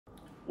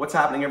What's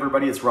happening,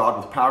 everybody? It's Rod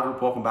with Power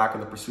Group. Welcome back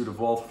in the Pursuit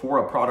of Wealth for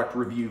a product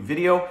review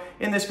video.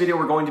 In this video,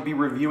 we're going to be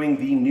reviewing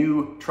the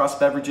new Truss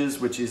Beverages,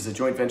 which is a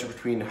joint venture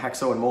between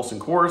HEXO and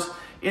MolsonCoors.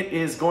 It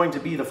is going to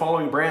be the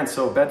following brands.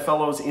 So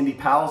Bedfellows, Indie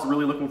Pals,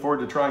 really looking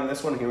forward to trying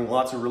this one, hearing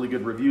lots of really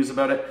good reviews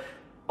about it.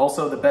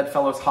 Also the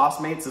Bedfellows Haus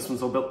Mates. This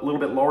one's a little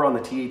bit lower on the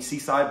THC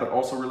side, but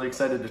also really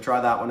excited to try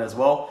that one as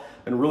well.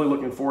 And really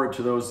looking forward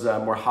to those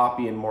more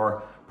hoppy and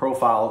more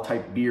profile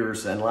type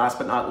beers. And last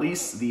but not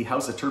least, the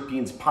House of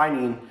Terpenes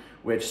Pinene,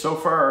 which so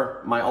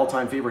far my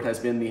all-time favorite has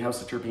been the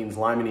House of Terpenes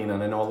Limonene,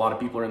 and I know a lot of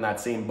people are in that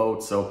same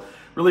boat. So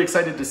really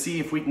excited to see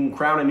if we can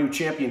crown a new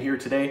champion here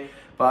today.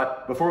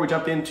 But before we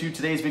jump into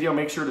today's video,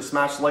 make sure to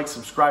smash like,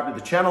 subscribe to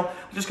the channel.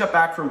 I just got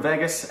back from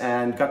Vegas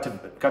and got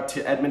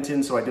to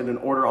Edmonton, so I did an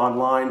order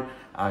online.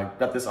 I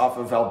got this off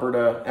of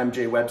Alberta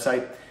MJ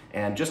website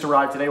and just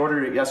arrived today.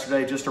 Ordered it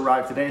yesterday, just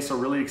arrived today. So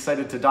really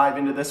excited to dive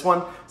into this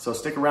one. So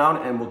stick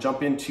around and we'll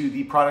jump into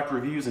the product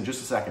reviews in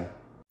just a second.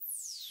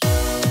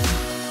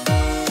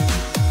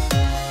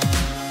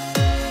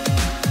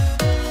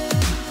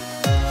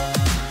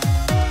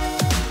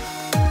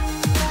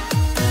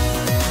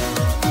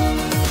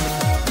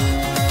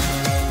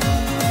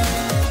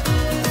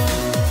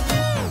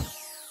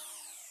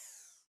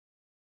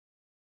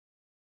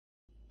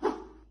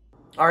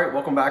 All right,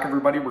 welcome back,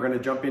 everybody. We're going to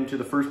jump into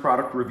the first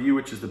product review,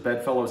 which is the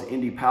Bedfellows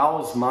Indie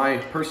Pals, my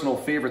personal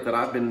favorite that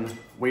I've been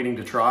waiting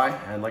to try.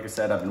 And like I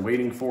said, I've been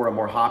waiting for a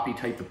more hoppy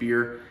type of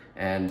beer,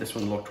 and this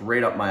one looked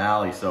right up my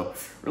alley. So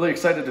really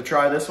excited to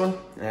try this one.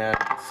 And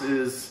this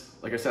is,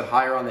 like I said,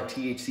 higher on the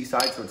THC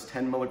side. So it's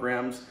 10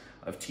 milligrams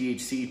of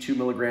THC, 2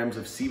 milligrams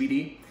of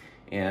CBD.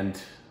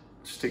 And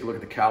just take a look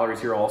at the calories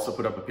here. I'll also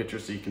put up a picture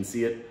so you can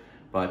see it,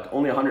 but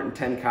only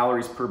 110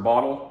 calories per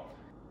bottle.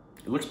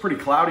 It looks pretty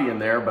cloudy in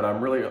there,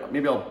 but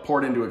maybe I'll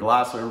pour it into a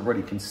glass so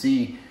everybody can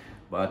see.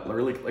 But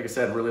really, like I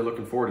said, really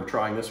looking forward to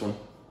trying this one.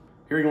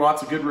 Hearing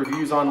lots of good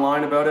reviews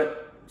online about it,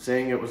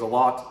 saying it was a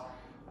lot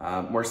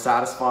more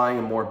satisfying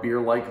and more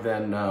beer-like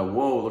than,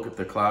 whoa, look at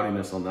the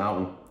cloudiness on that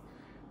one.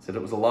 Said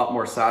it was a lot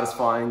more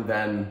satisfying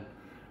than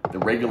the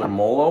regular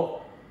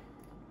Mollo,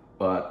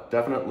 but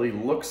definitely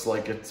looks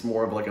like it's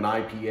more of like an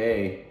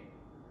IPA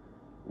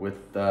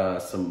with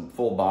some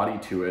full body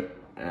to it.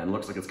 And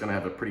looks like it's gonna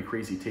have a pretty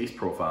crazy taste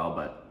profile,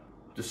 but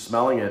just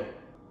smelling it,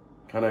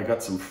 kind of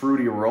got some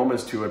fruity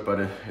aromas to it,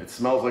 but it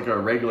smells like a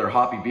regular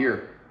hoppy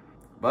beer.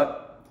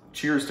 But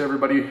cheers to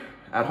everybody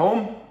at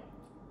home.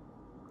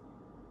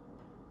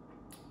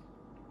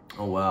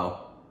 Oh,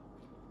 wow.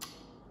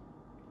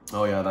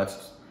 Oh yeah,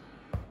 that's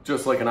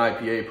just like an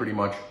IPA pretty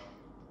much.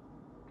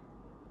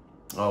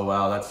 Oh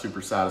wow, that's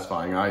super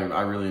satisfying.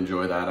 I really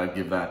enjoy that. I'd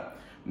give that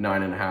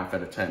 9.5 out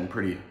of 10.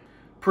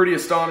 Pretty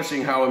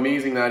astonishing how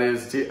amazing that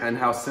is and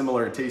how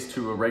similar it tastes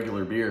to a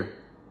regular beer.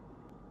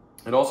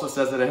 It also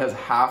says that it has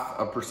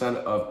 0.5%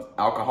 of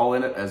alcohol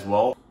in it as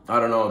well. I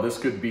don't know, this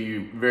could be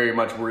very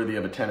much worthy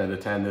of a 10 out of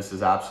 10. This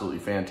is absolutely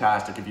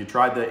fantastic. If you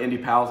tried the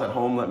Indie Pals at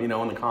home, let me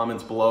know in the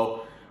comments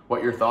below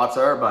what your thoughts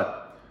are,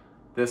 but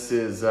this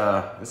is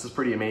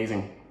pretty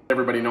amazing.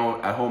 Everybody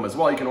know at home as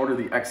well, you can order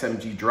the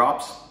XMG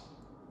drops,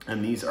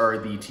 and these are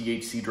the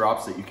THC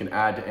drops that you can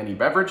add to any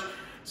beverage.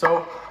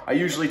 So I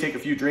usually take a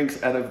few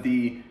drinks out of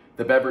the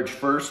beverage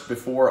first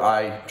before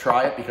I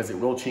try it, because it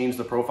will change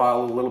the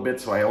profile a little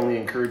bit. So I only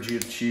encourage you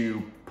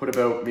to put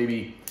about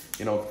maybe,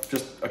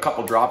 just a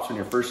couple drops when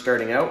you're first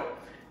starting out,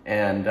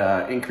 and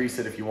increase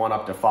it if you want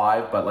up to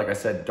 5. But like I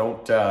said,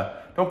 don't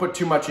put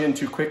too much in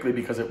too quickly,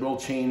 because it will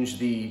change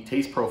the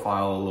taste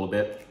profile a little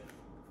bit,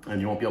 and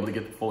you won't be able to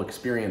get the full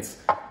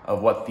experience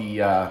of what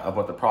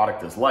the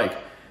product is like.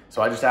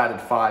 So I just added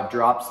 5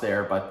 drops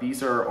there, but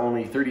these are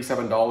only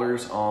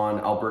 $37 on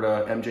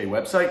Alberta MJ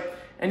website.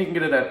 And you can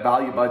get it at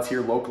Value Buds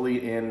here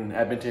locally in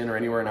Edmonton or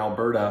anywhere in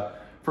Alberta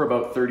for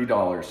about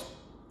 $30,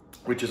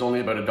 which is only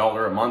about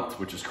 $1 a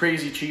month, which is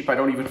crazy cheap. I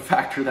don't even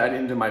factor that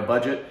into my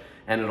budget,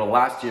 and it'll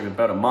last you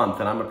about a month.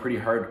 And I'm a pretty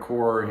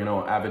hardcore,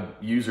 avid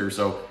user.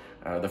 So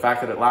the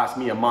fact that it lasts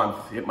me a month,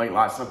 it might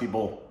last some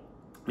people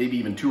maybe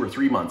even 2 or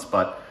 3 months,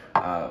 but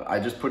I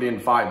just put in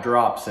 5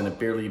 drops and it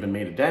barely even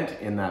made a dent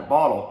in that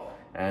bottle.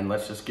 And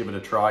let's just give it a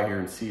try here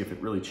and see if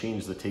it really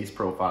changed the taste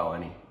profile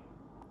any.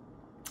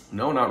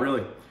 No, not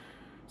really.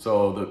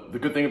 So the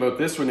good thing about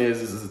this one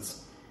is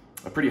it's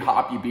a pretty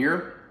hoppy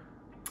beer.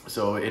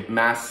 So it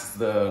masks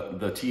the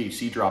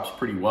THC drops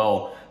pretty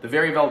well. The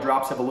Very Well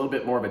drops have a little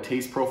bit more of a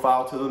taste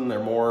profile to them. They're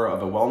more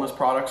of a wellness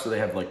product, so they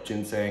have like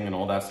ginseng and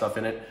all that stuff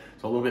in it.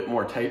 So a little bit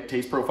more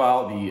taste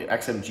profile. The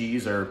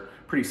XMGs are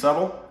pretty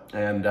subtle,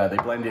 and they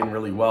blend in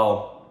really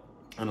well.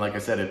 And like I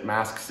said, it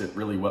masks it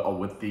really well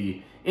with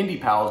the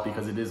Indie Pals,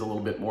 because it is a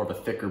little bit more of a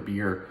thicker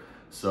beer.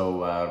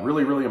 So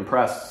really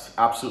impressed.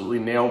 Absolutely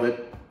nailed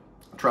it.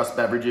 Truss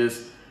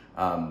Beverages.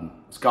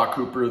 Scott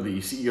Cooper, the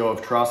CEO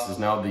of Truss, is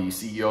now the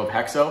CEO of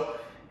HEXO,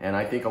 and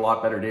I think a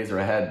lot better days are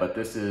ahead. But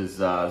this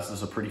is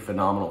a pretty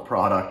phenomenal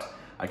product.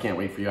 I can't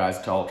wait for you guys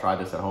to all try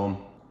this at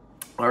home.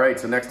 All right,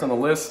 so next on the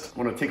list,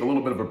 I want to take a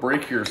little bit of a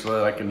break here so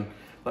that I can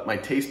let my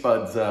taste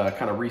buds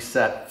kind of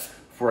reset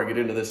before I get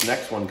into this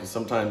next one, because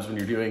sometimes when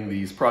you're doing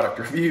these product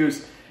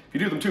reviews, If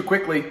you do them too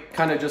quickly,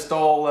 kind of just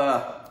all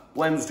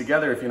blends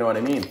together, if you know what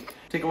I mean.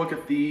 Take a look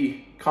at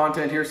the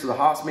content here. So the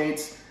Haus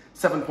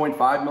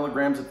 7.5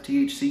 milligrams of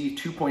THC,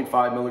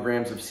 2.5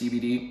 milligrams of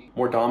CBD,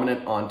 more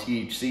dominant on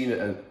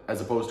THC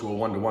as opposed to a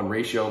 1-to-1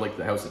 ratio like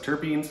the House of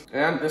Terpenes.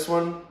 And this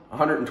one,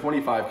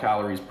 125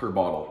 calories per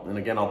bottle. And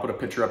again, I'll put a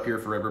picture up here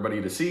for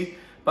everybody to see,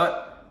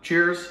 but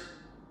cheers.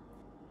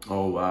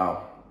 Oh,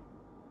 wow.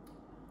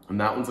 And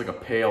that one's like a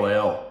pale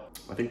ale.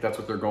 I think that's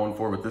what they're going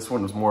for, but this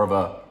one was more of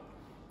a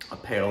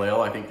pale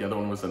ale. I think the other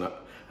one was an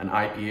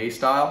IPA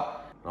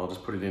style. I'll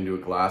just put it into a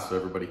glass so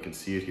everybody can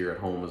see it here at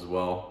home as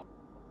well.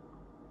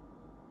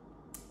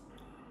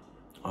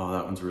 Oh,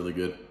 that one's really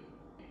good.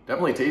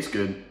 Definitely tastes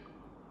good.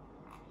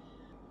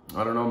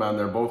 I don't know, man.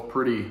 They're both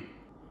pretty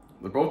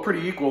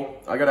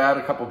equal. I gotta add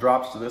a couple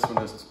drops to this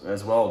one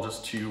as well,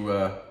 just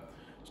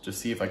to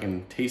see if I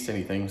can taste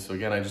anything. So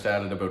again, I just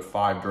added about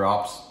 5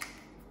 drops.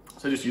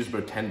 So I just used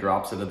about 10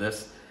 drops out of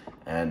this,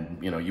 and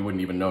you know, you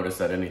wouldn't even notice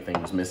that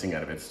anything was missing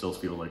out of it. It still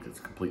feels like it's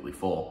completely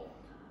full.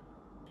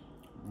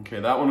 Okay,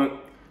 that one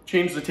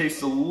changed the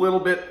taste a little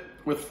bit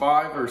with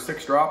 5 or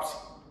 6 drops.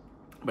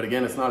 But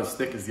again, it's not as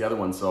thick as the other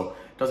one, so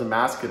it doesn't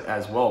mask it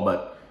as well,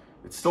 but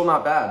it's still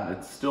not bad.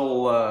 It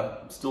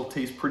still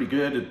tastes pretty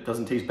good. It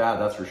doesn't taste bad,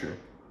 that's for sure.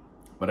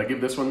 But I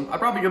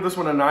probably give this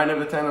one a 9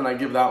 out of 10, and I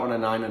give that one a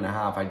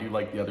 9.5. I do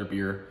like the other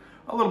beer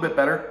a little bit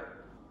better.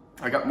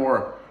 I got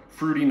more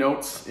fruity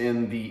notes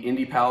in the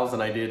Indie Pals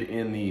than I did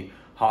in the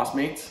Haus.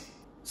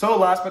 So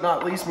last but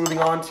not least, moving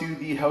on to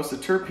the House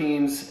of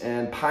Terpenes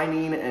and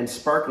Pinene and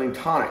Sparkling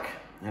Tonic.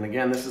 And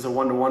again, this is a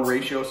 1-to-1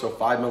 ratio, so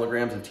 5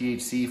 milligrams of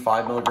THC,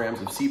 5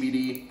 milligrams of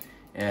CBD,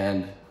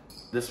 and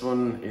this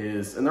one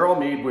is, and they're all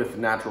made with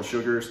natural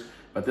sugars,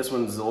 but this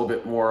one's a little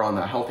bit more on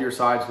the healthier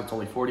side, so it's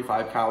only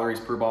 45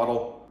 calories per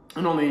bottle,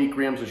 and only 8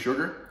 grams of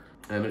sugar,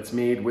 and it's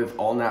made with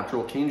all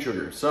natural cane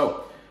sugar.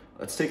 So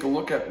let's take a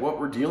look at what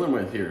we're dealing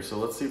with here. So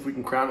let's see if we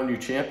can crown a new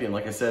champion.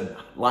 Like I said,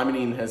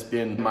 limonene has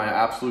been my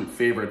absolute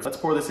favorite. Let's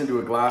pour this into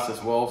a glass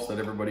as well so that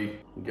everybody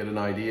can get an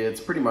idea. It's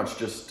pretty much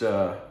just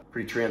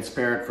pretty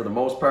transparent for the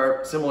most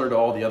part, similar to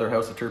all the other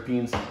House of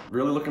Terpenes.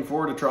 Really looking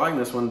forward to trying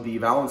this one. The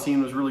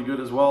Valencine was really good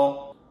as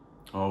well.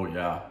 Oh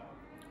yeah.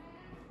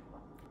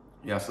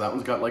 Yeah, so that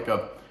one's got like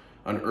an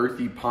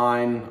earthy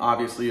pine,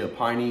 obviously a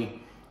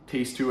piney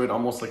taste to it,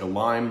 almost like a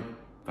lime.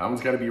 That one's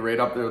gotta be right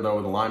up there though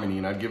with the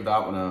limonene. I'd give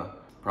that one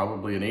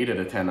probably an 8 out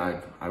of 10.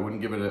 I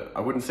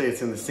wouldn't say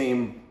it's in the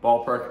same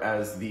ballpark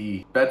as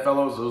the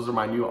Bedfellows. Those are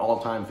my new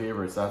all-time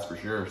favorites, that's for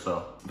sure.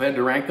 So if I had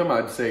to rank them,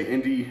 I'd say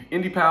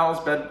Indie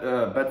Pals,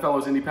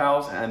 Bedfellows Indie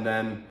Pals, and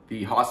then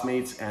the Haus,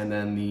 and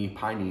then the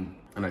Pinene.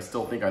 And I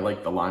still think I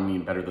like the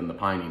limonene better than the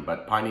Pinene,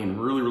 but Pinene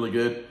really, really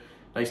good.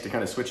 Nice to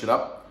kind of switch it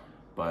up,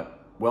 but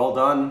well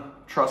done,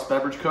 Truss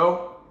Beverage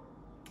Co.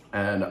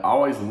 And I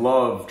always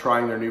love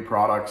trying their new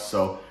products.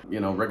 So,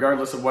 you know,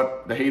 regardless of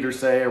what the haters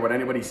say or what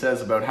anybody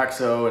says about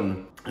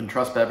HEXO and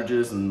Truss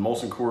Beverages and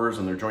MolsonCoors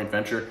and their joint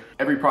venture,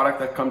 every product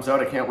that comes out,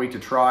 I can't wait to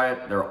try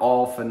it. They're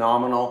all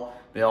phenomenal.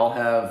 They all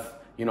have,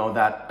 you know,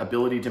 that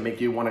ability to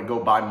make you want to go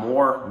buy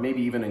more,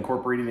 maybe even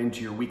incorporate it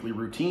into your weekly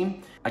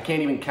routine. I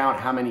can't even count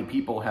how many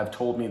people have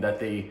told me that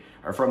they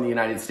are from the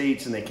United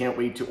States and they can't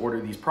wait to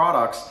order these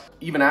products.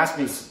 Even asked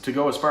me to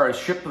go as far as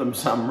ship them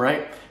some,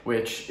 right?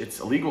 Which it's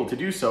illegal to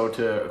do so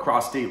to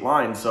across state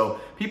lines. So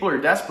people are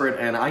desperate,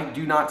 and I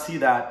do not see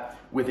that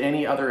with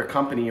any other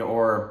company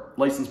or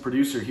licensed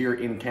producer here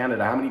in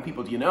Canada. How many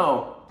people do you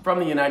know from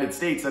the United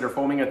States that are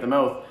foaming at the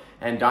mouth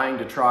and dying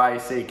to try,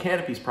 say,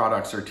 cannabis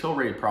products or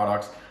Tilray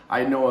products?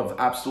 I know of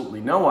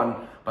absolutely no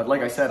one, but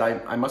like I said,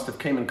 I must have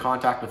came in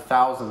contact with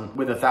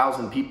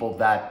 1,000 people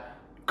that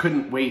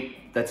couldn't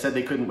wait, that said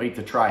they couldn't wait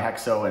to try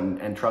HEXO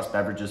and Truss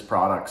Beverages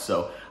products.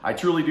 So I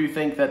truly do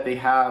think that they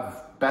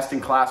have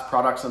best-in-class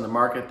products on the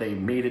market. They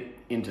made it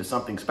into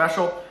something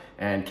special,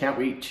 and can't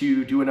wait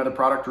to do another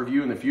product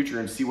review in the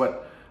future and see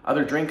what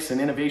other drinks and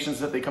innovations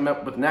that they come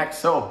up with next.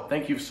 So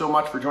thank you so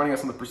much for joining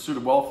us on the Pursuit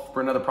of Wealth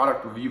for another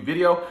product review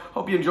video.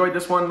 Hope you enjoyed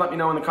this one. Let me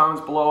know in the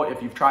comments below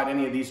if you've tried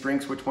any of these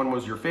drinks, which one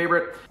was your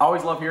favorite. I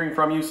always love hearing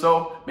from you,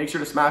 so make sure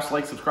to smash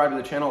like, subscribe to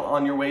the channel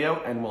on your way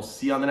out, and we'll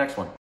see you on the next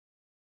one.